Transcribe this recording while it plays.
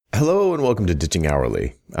Hello and welcome to Ditching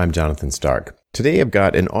Hourly. I'm Jonathan Stark. Today I've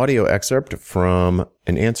got an audio excerpt from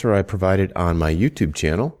an answer I provided on my YouTube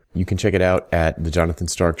channel. You can check it out at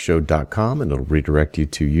thejonathanstarkshow.com and it'll redirect you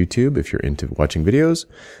to YouTube if you're into watching videos.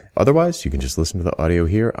 Otherwise, you can just listen to the audio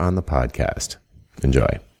here on the podcast.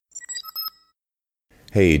 Enjoy.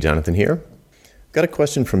 Hey, Jonathan here. Got a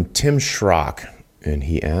question from Tim Schrock, and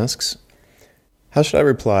he asks, how to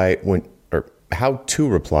reply when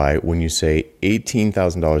you say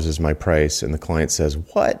 $18,000 is my price and the client says,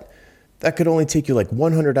 what? That could only take you like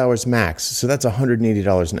 100 hours max, so that's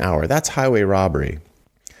 $180 an hour. That's highway robbery.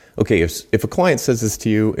 Okay, if a client says this to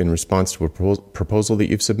you in response to a proposal that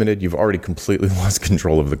you've submitted, you've already completely lost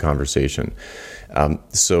control of the conversation.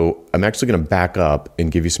 So I'm actually going to back up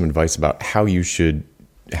and give you some advice about how you should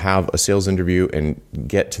have a sales interview and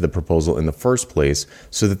get to the proposal in the first place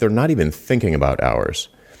so that they're not even thinking about hours.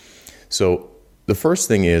 So the first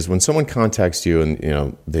thing is when someone contacts you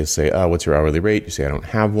and they say, what's your hourly rate? You say, I don't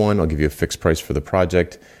have one. I'll give you a fixed price for the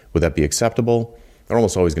project. Would that be acceptable? They're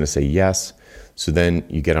almost always going to say yes. So then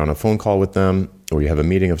you get on a phone call with them or you have a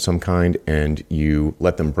meeting of some kind and you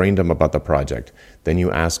let them brain dump about the project. Then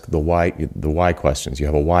you ask the why questions. You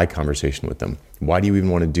have a why conversation with them. Why do you even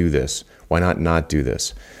want to do this? Why not do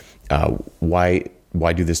this? Why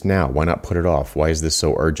do this now? Why not put it off? Why is this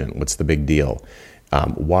so urgent? What's the big deal?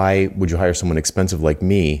 Why would you hire someone expensive like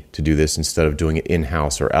me to do this instead of doing it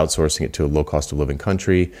in-house or outsourcing it to a low cost of living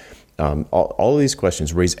country? All of these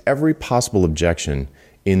questions raise every possible objection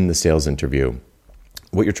in the sales interview.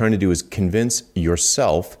 What you're trying to do is convince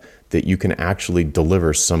yourself that you can actually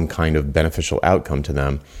deliver some kind of beneficial outcome to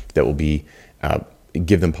them that will be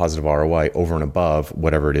give them positive ROI over and above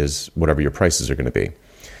whatever it is, whatever your prices are going to be.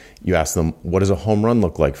 You ask them, what does a home run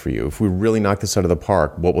look like for you? If we really knock this out of the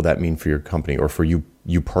park, what will that mean for your company or for you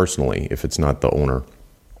personally if it's not the owner?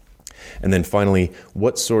 And then finally,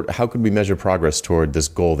 how could we measure progress toward this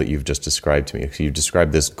goal that you've just described to me? If you've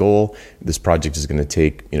described this goal, this project is going to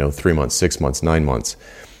take 3 months, 6 months, 9 months.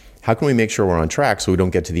 How can we make sure we're on track so we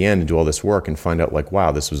don't get to the end and do all this work and find out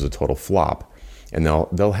wow, this was a total flop? And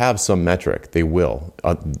they'll have some metric. They will.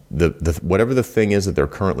 Whatever the thing is that they're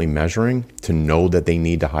currently measuring to know that they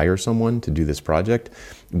need to hire someone to do this project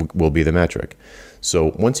will be the metric.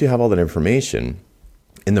 So once you have all that information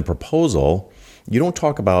in the proposal, you don't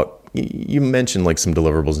talk about. You mentioned some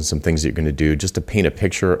deliverables and some things that you're going to do just to paint a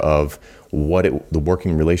picture of what the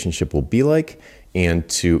working relationship will be like and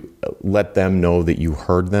to let them know that you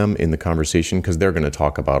heard them in the conversation because they're going to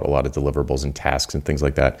talk about a lot of deliverables and tasks and things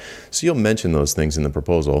like that. So you'll mention those things in the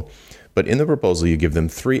proposal. But in the proposal, you give them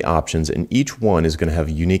 3 options and each one is going to have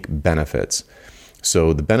unique benefits.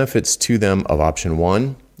 So the benefits to them of option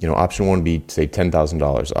 1, option 1 would be, say,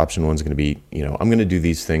 $10,000. Option 1 is going to be, I'm going to do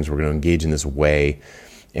these things. We're going to engage in this way.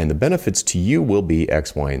 And the benefits to you will be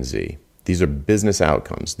X, Y, and Z. These are business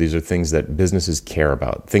outcomes. These are things that businesses care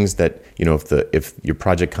about. Things that, if your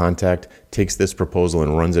project contact takes this proposal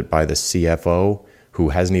and runs it by the CFO who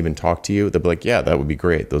hasn't even talked to you, they'll be like, yeah, that would be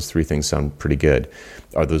great. Those 3 things sound pretty good.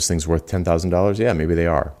 Are those things worth $10,000? Yeah, maybe they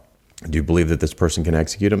are. Do you believe that this person can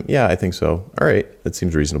execute them? Yeah, I think so. All right, that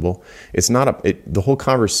seems reasonable. It's not the whole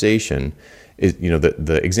conversation is,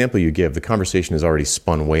 the example you give, the conversation is already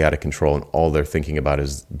spun way out of control and all they're thinking about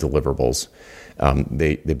is deliverables.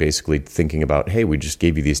 They basically thinking about, hey, we just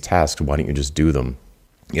gave you these tasks. Why don't you just do them?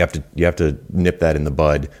 You have to nip that in the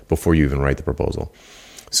bud before you even write the proposal.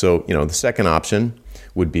 So, the second option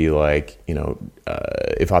would be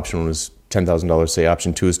if option 1 was $10,000, say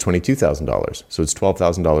option 2 is $22,000. So it's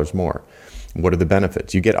 $12,000 more. What are the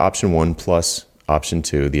benefits? You get option 1 plus option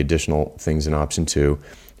 2, the additional things in option 2.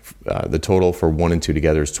 The total for 1 and 2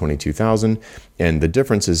 together is $22,000, and the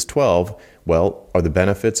difference is $12,000. Well, are the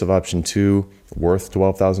benefits of option 2 worth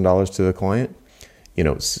 $12,000 to the client?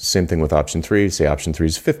 Same thing with option 3. Say option 3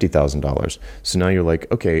 is $50,000. So now you're like,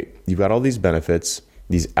 okay, you've got all these benefits,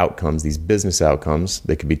 these outcomes, these business outcomes.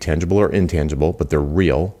 They could be tangible or intangible, but they're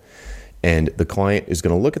real. And the client is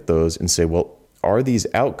going to look at those and say, well, are these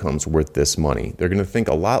outcomes worth this money? They're going to think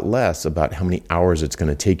a lot less about how many hours it's going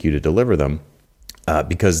to take you to deliver them.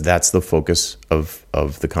 Because that's the focus of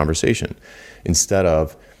the conversation. Instead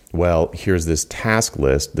of, well, here's this task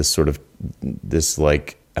list,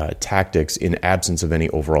 tactics in absence of any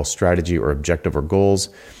overall strategy or objective or goals.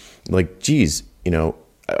 Geez,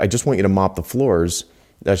 I just want you to mop the floors.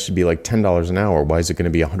 That should be like $10 an hour. Why is it going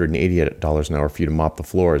to be $180 an hour for you to mop the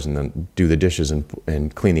floors and then do the dishes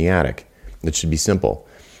and clean the attic? It should be simple.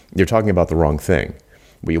 You're talking about the wrong thing.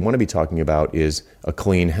 What you want to be talking about is a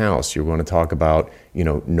clean house. You want to talk about,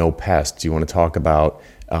 no pests. You want to talk about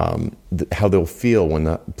how they'll feel when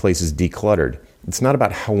the place is decluttered. It's not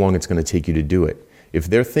about how long it's going to take you to do it. If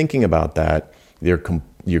they're thinking about that, you're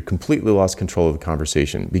completely lost control of the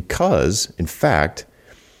conversation because, in fact,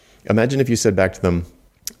 imagine if you said back to them,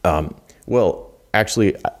 well,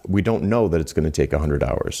 actually, we don't know that it's going to take 100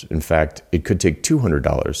 hours. In fact, it could take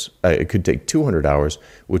 $200. It could take 200 hours,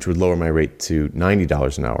 which would lower my rate to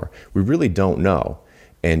 $90 an hour. We really don't know.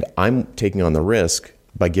 And I'm taking on the risk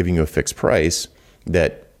by giving you a fixed price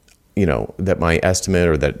that, that my estimate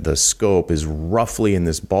or that the scope is roughly in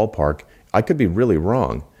this ballpark. I could be really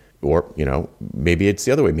wrong. Or, maybe it's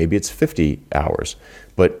the other way. Maybe it's 50 hours.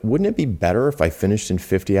 But wouldn't it be better if I finished in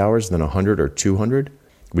 50 hours than 100 or 200?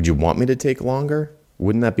 Would you want me to take longer?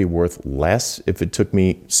 Wouldn't that be worth less if it took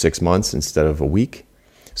me 6 months instead of a week?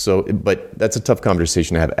 So, but that's a tough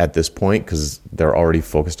conversation to have at this point because they're already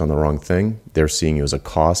focused on the wrong thing. They're seeing you as a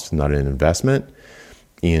cost, not an investment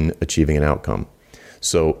in achieving an outcome.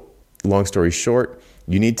 So, long story short,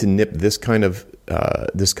 you need to nip this kind of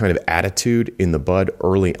attitude in the bud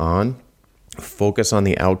early on. Focus on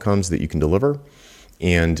the outcomes that you can deliver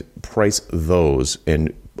and price those,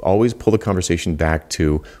 and always pull the conversation back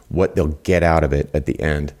to what they'll get out of it at the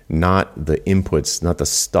end, not the inputs, not the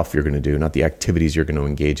stuff you're going to do, not the activities you're going to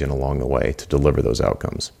engage in along the way to deliver those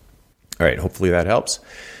outcomes. All right, hopefully that helps.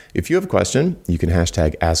 If you have a question, you can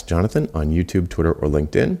hashtag AskJonathan on YouTube, Twitter, or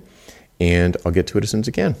LinkedIn, and I'll get to it as soon as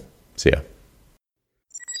I can. See ya.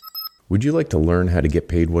 Would you like to learn how to get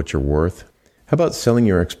paid what you're worth? How about selling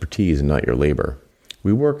your expertise and not your labor?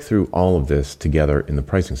 We work through all of this together in the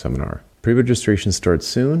pricing seminar. Pre-registration starts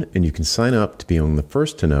soon, and you can sign up to be among the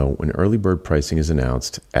first to know when early bird pricing is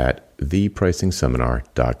announced at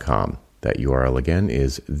thepricingseminar.com. That URL again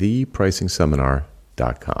is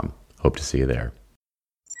thepricingseminar.com. Hope to see you there.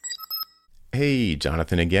 Hey,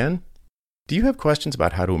 Jonathan again. Do you have questions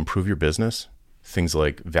about how to improve your business? Things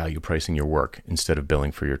like value pricing your work instead of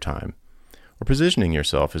billing for your time, or positioning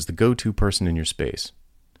yourself as the go-to person in your space.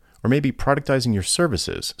 Or maybe productizing your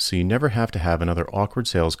services so you never have to have another awkward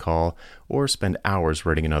sales call or spend hours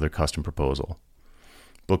writing another custom proposal.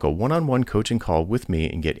 Book a one-on-one coaching call with me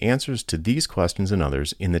and get answers to these questions and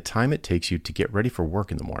others in the time it takes you to get ready for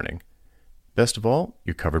work in the morning. Best of all,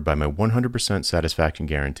 you're covered by my 100% satisfaction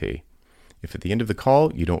guarantee. If at the end of the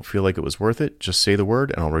call you don't feel like it was worth it, just say the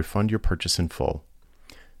word and I'll refund your purchase in full.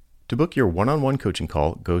 To book your one-on-one coaching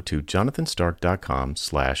call, go to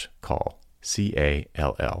jonathanstark.com/call,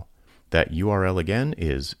 CALL. That URL again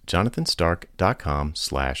is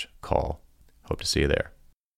jonathanstark.com/call. Hope to see you there.